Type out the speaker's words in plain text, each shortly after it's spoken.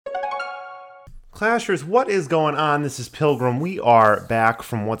Clashers, what is going on? This is Pilgrim. We are back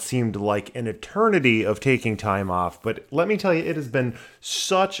from what seemed like an eternity of taking time off. But let me tell you, it has been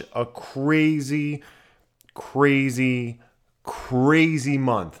such a crazy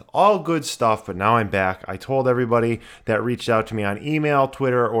month. All good stuff, but now I'm back. I told everybody that reached out to me on email,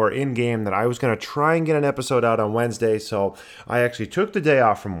 Twitter, or in-game that I was going to try and get an episode out on Wednesday. So I actually took the day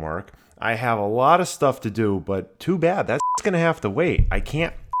off from work. I have a lot of stuff to do, but too bad. That's going to have to wait. I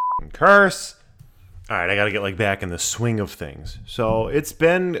can't curse. All right, I got to get back in the swing of things. So it's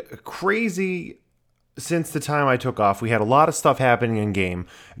been crazy since the time I took off. We had a lot of stuff happening in game.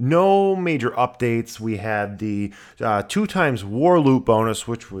 No major updates. We had the 2x war loot bonus,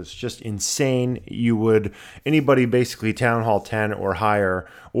 which was just insane. Anybody basically Town Hall 10 or higher,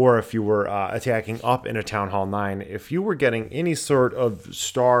 or if you were attacking up in a Town Hall 9, if you were getting any sort of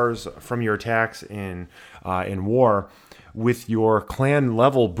stars from your attacks in war, with your clan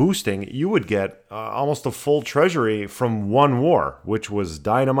level boosting, you would get almost a full treasury from one war, which was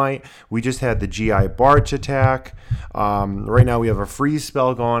dynamite. We just had the GI Barch attack. Right now we have a freeze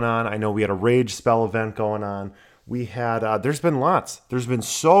spell going on. I know we had a rage spell event going on. We had, there's been lots. There's been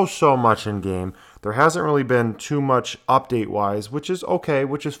so much in game. There hasn't really been too much update-wise, which is okay,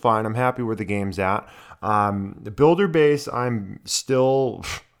 which is fine. I'm happy where the game's at. The builder base, I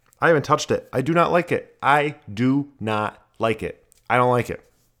haven't touched it. I do not like it. I do not like it. I don't like it.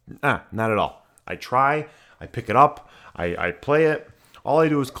 Not at all. I try. I pick it up. I play it. All I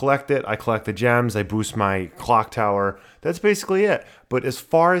do is collect it. I collect the gems. I boost my clock tower. That's basically it. But as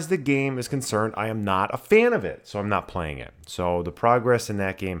far as the game is concerned, I am not a fan of it. So I'm not playing it. So the progress in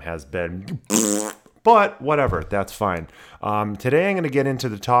that game has been... But whatever. That's fine. Today I'm going to get into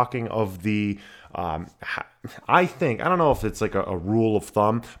the talking of the... I don't know if it's like a rule of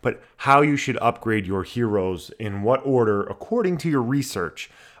thumb, but how you should upgrade your heroes in what order according to your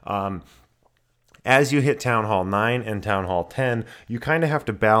research. As you hit Town Hall 9 and Town Hall 10, you kind of have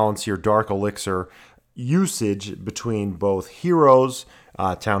to balance your Dark Elixir usage between both heroes,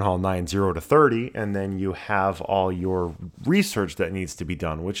 Town Hall 9, 0 to 30, and then you have all your research that needs to be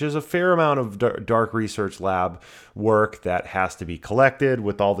done, which is a fair amount of Dark Research Lab work that has to be collected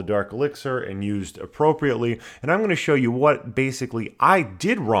with all the Dark Elixir and used appropriately. And I'm going to show you what basically I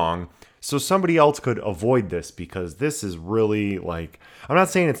did wrong so somebody else could avoid this, because this is really I'm not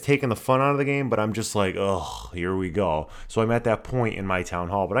saying it's taking the fun out of the game, but I'm just here we go. So I'm at that point in my Town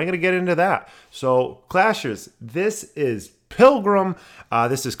Hall, but I'm going to get into that. So Clashers, this is Pilgrim.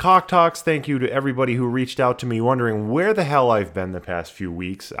 This is Cock Talks. Thank you to everybody who reached out to me wondering where the hell I've been the past few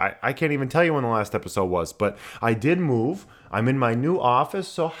weeks. I can't even tell you when the last episode was, but I did move. I'm in my new office,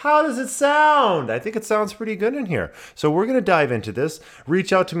 so how does it sound? I think it sounds pretty good in here. So we're going to dive into this.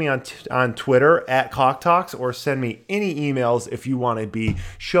 Reach out to me on Twitter at Cock Talks, or send me any emails if you want to be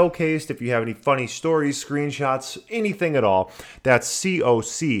showcased, if you have any funny stories, screenshots, anything at all. That's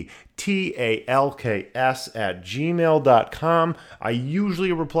COCTALKS@gmail.com. I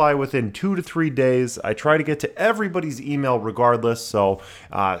usually reply within 2 to 3 days. I try to get to everybody's email regardless, so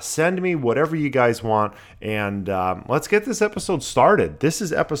send me whatever you guys want, and let's get this episode started. This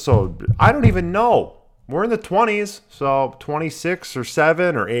is episode, I don't even know. We're in the 20s, so 26 or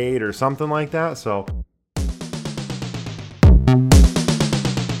 7 or 8 or something like that, so...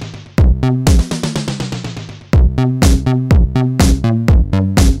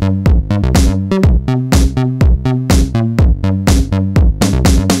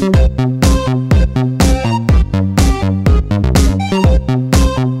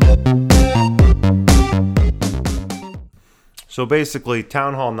 So basically,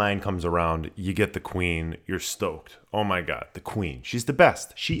 Town Hall 9 comes around, you get the queen, you're stoked. Oh my god, the queen. She's the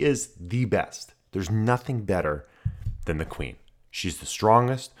best. She is the best. There's nothing better than the queen. She's the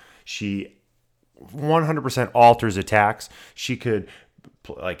strongest. She 100% alters attacks. She could,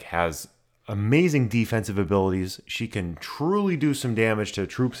 has amazing defensive abilities. She can truly do some damage to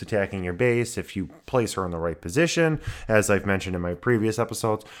troops attacking your base if you place her in the right position, as I've mentioned in my previous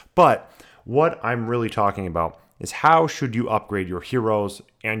episodes. But what I'm really talking about is how should you upgrade your heroes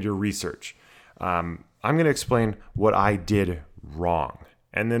and your research. I'm going to explain what I did wrong.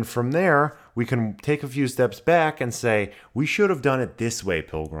 And then from there, we can take a few steps back and say, we should have done it this way,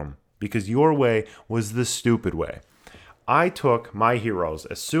 Pilgrim, because your way was the stupid way. I took my heroes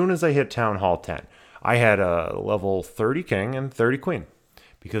as soon as I hit Town Hall 10. I had a level 30 king and 30 queen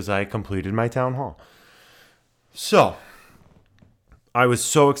because I completed my Town Hall. So I was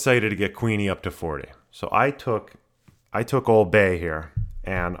so excited to get Queenie up to 40. So I took old Bay here,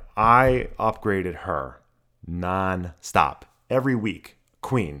 and I upgraded her non-stop. Every week,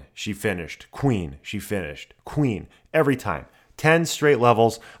 queen, she finished. Queen, she finished. Queen, every time. 10 straight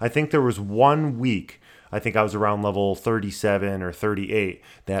levels. I think there was 1 week, I think I was around level 37 or 38,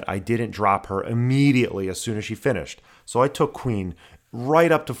 that I didn't drop her immediately as soon as she finished. So I took Queen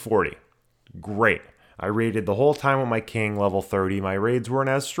right up to 40. Great. I raided the whole time with my king, level 30. My raids weren't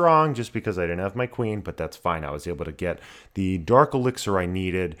as strong just because I didn't have my queen, but that's fine. I was able to get the dark elixir I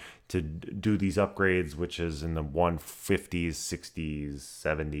needed to do these upgrades, which is in the 150s, 60s,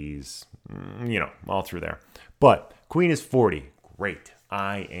 70s, all through there. But queen is 40. Great.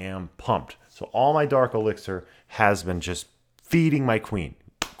 I am pumped. So all my dark elixir has been just feeding my queen.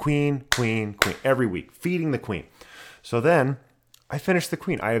 Queen, queen, queen. Every week. Feeding the queen. So then I finished the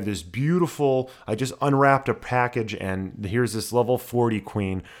queen. I have this beautiful, I just unwrapped a package and here's this level 40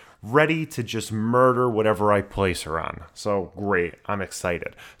 queen ready to just murder whatever I place her on. So great. I'm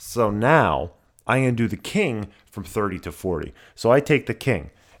excited. So now I'm going to do the king from 30 to 40. So I take the king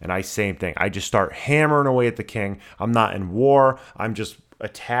and same thing. I just start hammering away at the king. I'm not in war. I'm just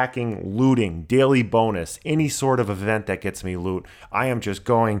attacking, looting, daily bonus, any sort of event that gets me loot. I am just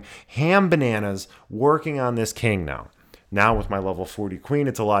going ham bananas working on this king now. Now with my level 40 queen,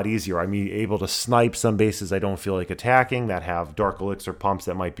 it's a lot easier. I'm able to snipe some bases I don't feel like attacking that have dark elixir pumps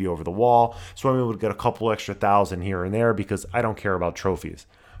that might be over the wall. So I'm able to get a couple extra thousand here and there because I don't care about trophies.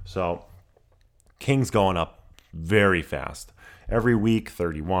 So king's going up very fast. Every week,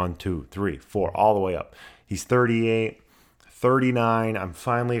 31, 2, 3, 4, all the way up. He's 38, 39. I'm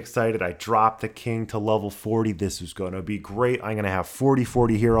finally excited. I dropped the king to level 40. This is going to be great. I'm going to have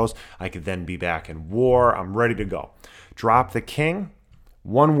 40 heroes. I could then be back in war. I'm ready to go. Drop the king.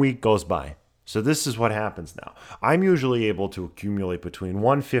 1 week goes by. So this is what happens now. I'm usually able to accumulate between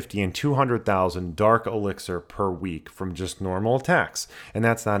 150 and 200,000 dark elixir per week from just normal attacks. And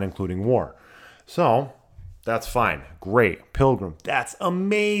that's not including war. So that's fine. Great. Pilgrim. That's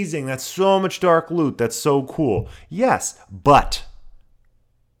amazing. That's so much dark loot. That's so cool. Yes, but,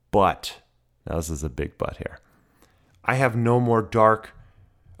 now this is a big but here. I have no more dark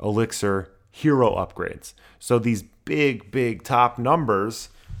elixir hero upgrades. So these big top numbers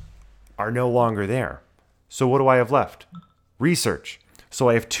are no longer there. So what do I have left? Research. So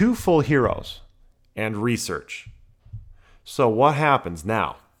I have 2 full heroes and research. So what happens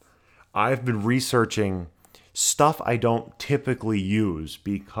now? I've been researching stuff I don't typically use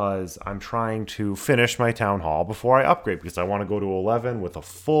because I'm trying to finish my town hall before I upgrade because I want to go to 11 with a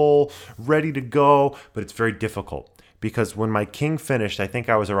full, ready to go, but it's very difficult because when my king finished, I think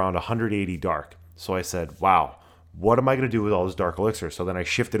I was around 180 dark. So I said, wow, what am I going to do with all this dark elixir? So then I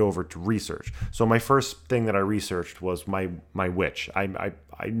shifted over to research. So my first thing that I researched was my witch. I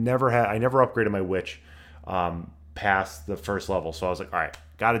never upgraded my witch past the first level. So I was like, all right,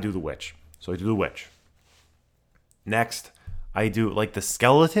 got to do the witch. So I do the witch. Next, I do like the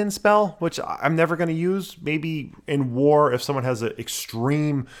skeleton spell, which I'm never going to use. Maybe in war, if someone has an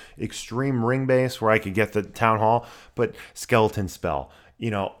extreme ring base where I could get the town hall, but skeleton spell,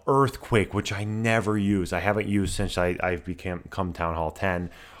 earthquake, which I never use. I haven't used since I've become town hall 10.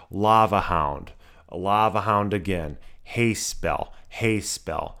 Lava hound again, haste spell,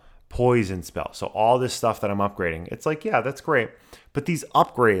 poison spell. So all this stuff that I'm upgrading, it's like, yeah, that's great. But these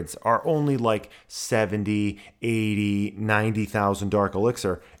upgrades are only like 70, 80, 90,000 dark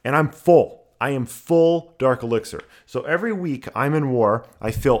elixir. And I'm full. I am full dark elixir. So every week I'm in war.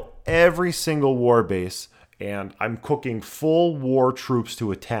 I fill every single war base. And I'm cooking full war troops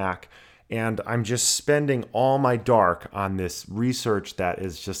to attack. And I'm just spending all my dark on this research that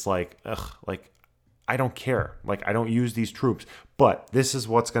is just like, I don't care. Like, I don't use these troops. But this is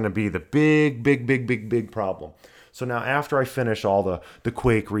what's going to be the big problem. So now after I finish all the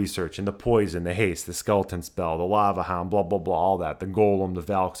quake research and the poison, the haste, the skeleton spell, the lava hound, blah, blah, blah, all that, the golem, the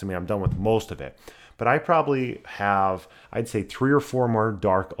valks, I'm done with most of it. But I probably have, I'd say 3 or 4 more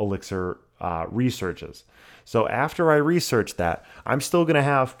dark elixir researches. So after I research that, I'm still going to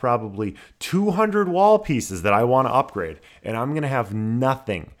have probably 200 wall pieces that I want to upgrade. And I'm going to have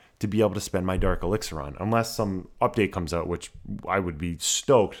nothing to be able to spend my dark elixir on, unless some update comes out, which I would be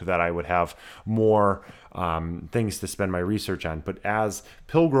stoked that I would have more things to spend my research on. But as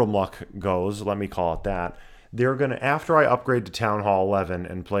Pilgrim luck goes, let me call it that, they're going to, after I upgrade to Town Hall 11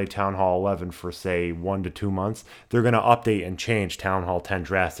 and play Town Hall 11 for, say, 1 to 2 months, they're going to update and change Town Hall 10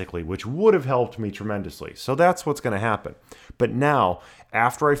 drastically, which would have helped me tremendously. So that's what's going to happen. But now,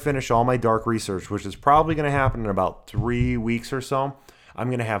 after I finish all my dark research, which is probably going to happen in about 3 weeks or so, I'm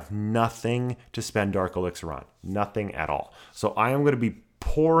going to have nothing to spend dark elixir on. Nothing at all. So I am going to be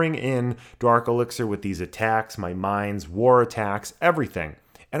pouring in dark elixir with these attacks, my mines, war attacks, everything.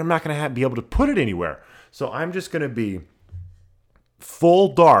 And I'm not going to be able to put it anywhere. So I'm just going to be full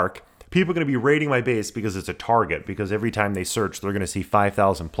dark, People are going to be raiding my base because it's a target, because every time they search, they're going to see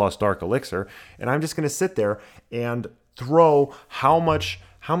 5,000 plus Dark Elixir. And I'm just going to sit there and throw how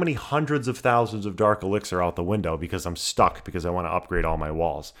many hundreds of thousands of Dark Elixir out the window because I'm stuck because I want to upgrade all my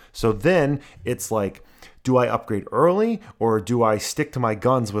walls. So then it's like, do I upgrade early, or do I stick to my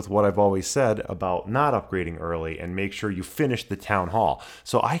guns with what I've always said about not upgrading early and make sure you finish the town hall?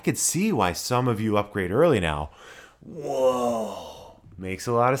 So I could see why some of you upgrade early now. Whoa, makes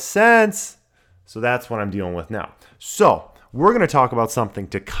a lot of sense. So that's what I'm dealing with now. So we're going to talk about something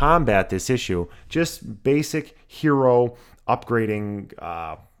to combat this issue, just basic hero upgrading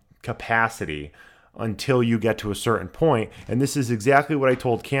capacity until you get to a certain point. And this is exactly what I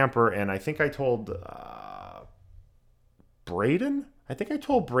told Camper, and I think I told Braden. I think I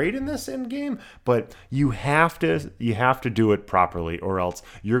told Braden this in game, but you have to do it properly, or else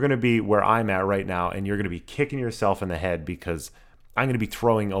you're going to be where I'm at right now, and you're going to be kicking yourself in the head because I'm going to be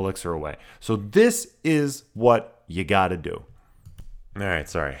throwing elixir away. So this is what you got to do. All right,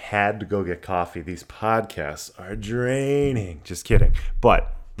 sorry, had to go get coffee. These podcasts are draining. Just kidding.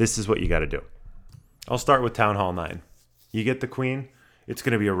 But this is what you got to do. I'll start with Town Hall 9. You get the queen, it's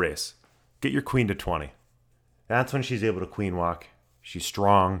going to be a race. Get your queen to 20. That's when she's able to queen walk. She's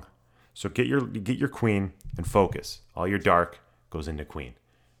strong. So get your queen and focus. All your dark goes into queen.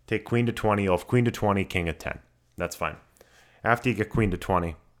 Take queen to 20. You'll have queen to 20, king at 10. That's fine. After you get queen to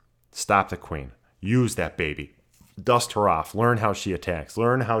 20, stop the queen. Use that baby. Dust her off. Learn how she attacks.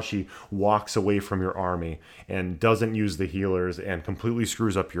 Learn how she walks away from your army and doesn't use the healers and completely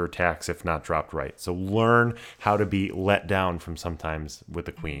screws up your attacks if not dropped right. So learn how to be let down from sometimes with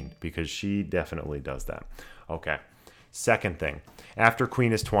the queen, because she definitely does that. Okay. Second thing. After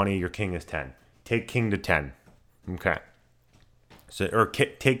queen is 20, your king is 10. Take king to 10. Okay. So, or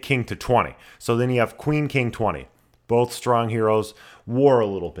take king to 20. So then you have queen, king, 20. Both strong heroes. War a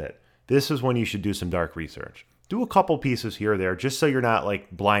little bit. This is when you should do some dark research. Do a couple pieces here or there, just so you're not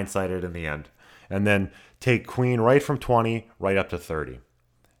like blindsided in the end. And then take queen right from 20 right up to 30.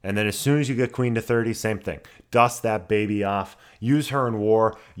 And then as soon as you get queen to 30, same thing. Dust that baby off. Use her in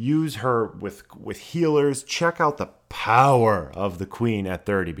war. Use her with healers. Check out the power of the queen at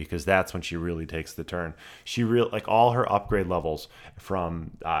 30, because that's when she really takes the turn. She like all her upgrade levels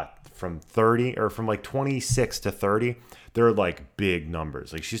from 30 or from like 26 to 30, they're like big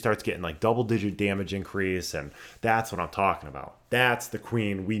numbers. Like she starts getting like double-digit damage increase, and that's what I'm talking about. That's the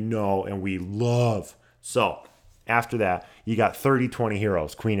queen we know and we love. So after that, you got 30-20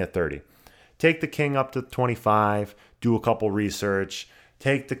 heroes, queen at 30. Take the king up to 25, do a couple research.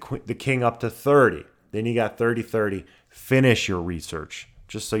 Take the king up to 30. Then you got 30-30. Finish your research.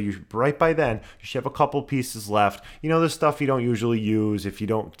 Just so you, right by then, you should have a couple pieces left. You know, the stuff you don't usually use. If you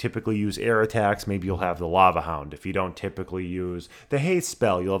don't typically use air attacks, maybe you'll have the Lava Hound. If you don't typically use the haste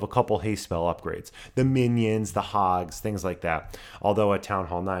spell, you'll have a couple haste spell upgrades. The minions, the hogs, things like that. Although at Town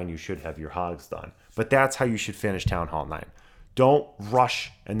Hall 9, you should have your hogs done. But that's how you should finish Town Hall 9. Don't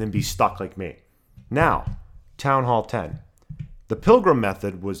rush and then be stuck like me. Now, Town Hall 10. The Pilgrim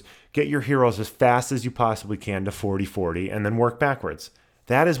method was get your heroes as fast as you possibly can to 40-40 and then work backwards.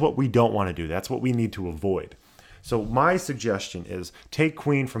 That is what we don't want to do. That's what we need to avoid. So my suggestion is take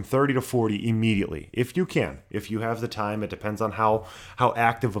queen from 30 to 40 immediately, if you can. If you have the time, it depends on how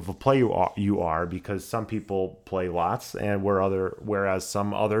active of a player you are, because some people play lots, and whereas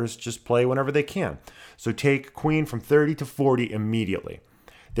some others just play whenever they can. So take queen from 30 to 40 immediately.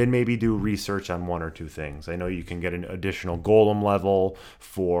 Then maybe do research on one or two things. I know you can get an additional golem level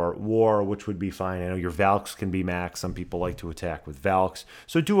for war, which would be fine. I know your Valks can be max. Some people like to attack with Valks.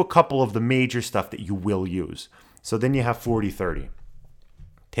 So do a couple of the major stuff that you will use. So then you have 40-30.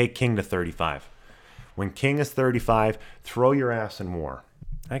 Take king to 35. When king is 35, throw your ass in war.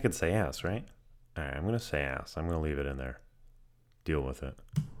 I could say ass, right? All right, I'm going to say ass. I'm going to leave it in there. Deal with it.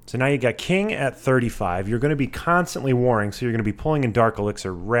 So now you got king at 35. You're going to be constantly warring, so you're going to be pulling in Dark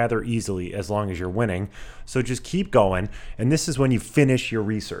Elixir rather easily as long as you're winning. So just keep going, and this is when you finish your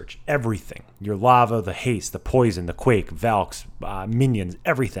research. Everything. Your lava, the haste, the poison, the quake, Valks, minions,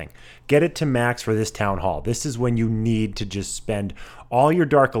 everything. Get it to max for this town hall. This is when you need to just spend all your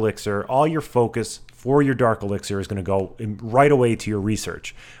Dark Elixir, all your focus for your Dark Elixir is going to go right away to your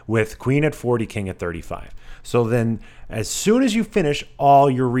research with queen at 40, king at 35. So then as soon as you finish all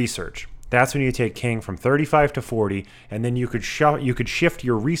your research, that's when you take king from 35 to 40, and then you could shift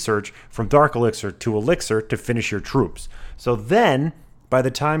your research from Dark Elixir to Elixir to finish your troops. So then, by the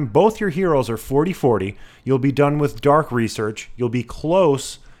time both your heroes are 40-40, you'll be done with Dark Research. You'll be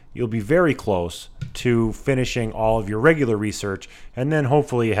very close to finishing all of your regular research, and then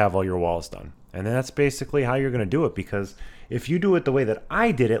hopefully you have all your walls done. And then that's basically how you're going to do it, because If you do it the way that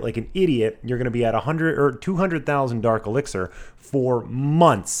I did it, like an idiot, you're going to be at 100 or 200,000 Dark Elixir for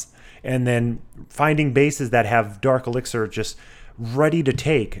months. And then finding bases that have Dark Elixir just ready to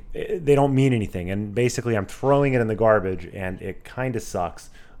take, they don't mean anything. And basically I'm throwing it in the garbage, and it kind of sucks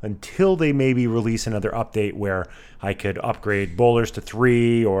until they maybe release another update where I could upgrade bowlers to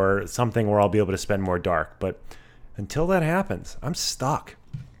 3 or something where I'll be able to spend more Dark. But until that happens, I'm stuck.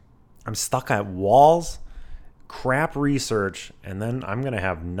 I'm stuck at walls, crap research, and then I'm going to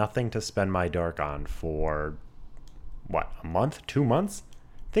have nothing to spend my Dark on for, what, a month, 2 months?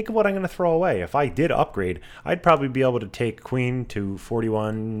 Think of what I'm going to throw away. If I did upgrade, I'd probably be able to take Queen to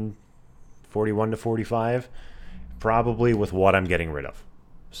 41 to 45, probably with what I'm getting rid of.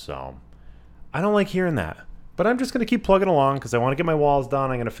 So I don't like hearing that. But I'm just going to keep plugging along because I want to get my walls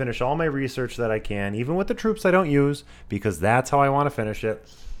done. I'm going to finish all my research that I can, even with the troops I don't use, because that's how I want to finish it.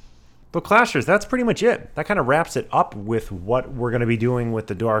 But Clashers, that's pretty much it. That kind of wraps it up with what we're going to be doing with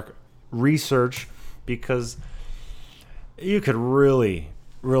the Dark research, because you could really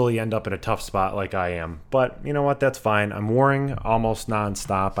end up in a tough spot like I am. But you know what? That's fine. I'm warring almost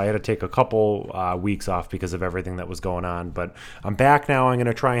nonstop. I had to take a couple weeks off because of everything that was going on. But I'm back now. I'm going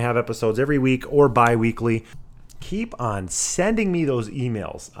to try and have episodes every week or bi-weekly. Keep on sending me those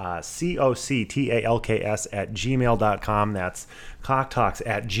emails, coctalks@gmail.com. That's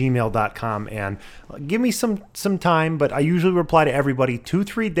cocktalks@gmail.com. And give me some time, but I usually reply to everybody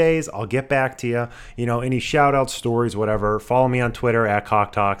 2-3 days. I'll get back to you. You know, any shout outs, stories, whatever. Follow me on Twitter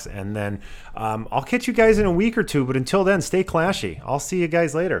 @cocktalks. And then I'll catch you guys in a week or two. But until then, stay clashy. I'll see you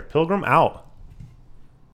guys later. Pilgrim out.